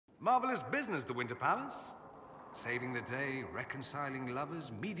Marvelous business, the Winter Palace. Saving the day, reconciling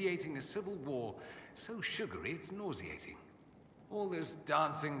lovers, mediating a civil war. So sugary, it's nauseating. All this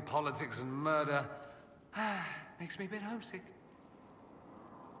dancing, politics, and murder makes me a bit homesick.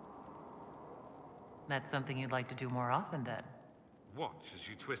 That's something you'd like to do more often, then? Watch as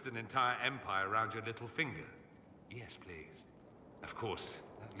you twist an entire empire around your little finger. Yes, please. Of course,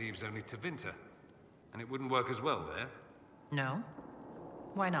 that leaves only Tevinter. And it wouldn't work as well there. No?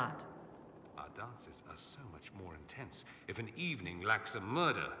 Why not? Our dances are so much more intense. If an evening lacks a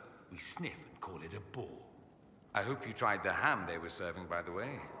murder, we sniff and call it a ball. I hope you tried the ham they were serving, by the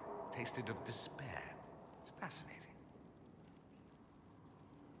way. Tasted of despair. It's fascinating.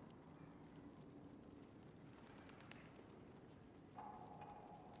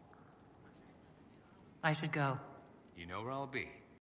 I should go. You know where I'll be.